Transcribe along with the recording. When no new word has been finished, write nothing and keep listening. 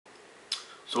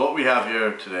So what we have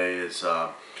here today is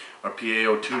our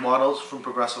PA-02 models from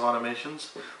Progressive Automations.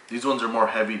 These ones are more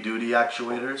heavy-duty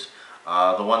actuators.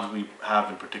 The ones we have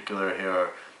in particular here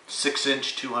are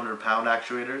 6-inch 200-pound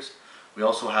actuators. We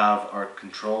also have our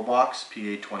control box,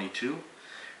 PA-22.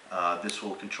 This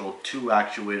will control 2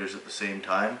 actuators at the same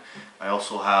time. I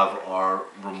also have our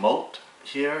remote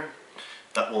here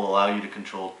that will allow you to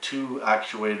control 2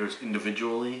 actuators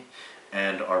individually,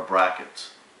 and our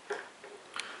brackets.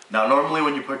 Now normally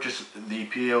when you purchase the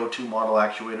PA-02 model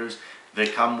actuators, they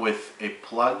come with a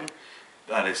plug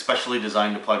that is specially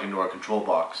designed to plug into our control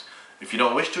box. If you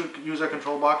don't wish to use our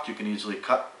control box, you can easily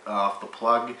cut off the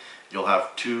plug. You'll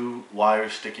have 2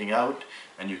 wires sticking out,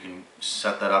 and you can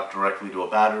set that up directly to a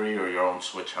battery or your own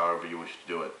switch, however you wish to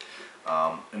do it.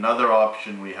 Another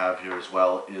option we have here as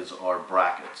well is our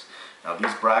brackets. Now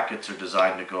these brackets are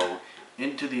designed to go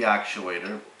into the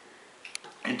actuator,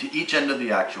 into each end of the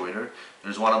actuator.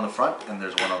 There's one on the front and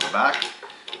there's one on the back.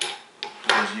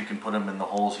 You can put them in the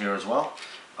holes here as well.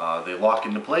 They lock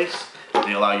into place.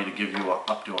 They allow you to give you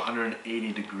up to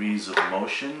 180 degrees of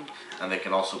motion, and they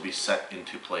can also be set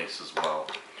into place as well,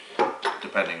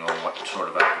 depending on what sort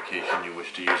of application you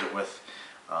wish to use it with.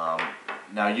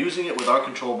 Now using it with our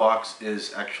control box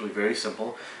is actually very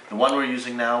simple. The one we're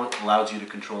using now allows you to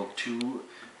control 2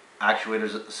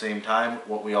 actuators at the same time.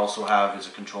 What we also have is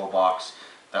a control box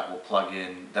that will plug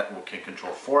in, can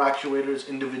control 4 actuators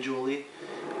individually,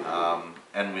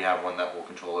 and we have one that will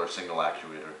control our single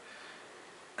actuator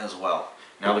as well.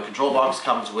 Now the control box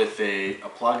comes with a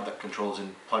plug that plugs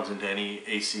into any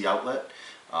AC outlet.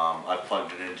 I've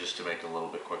plugged it in just to make it a little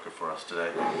bit quicker for us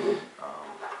today.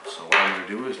 So what I'm going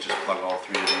to do is just plug all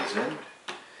 3 of these in,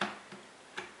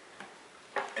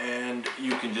 and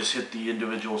you can just hit the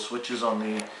individual switches on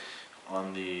the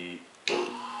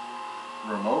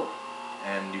remote,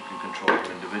 and you can control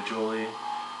them individually,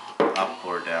 up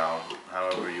or down,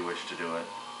 however you wish to do it.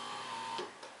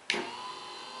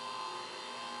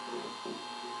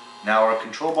 Now our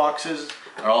control boxes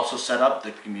are also set up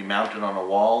that can be mounted on a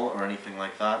wall or anything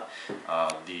like that.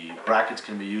 The brackets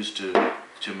can be used to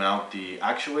mount the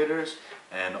actuators,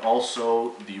 and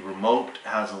also the remote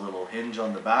has a little hinge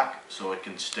on the back so it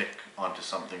can stick onto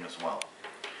something as well.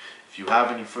 If you have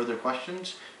any further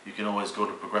questions, you can always go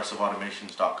to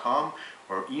progressiveautomations.com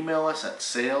or email us at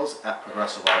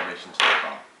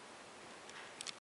sales@progressiveautomations.com.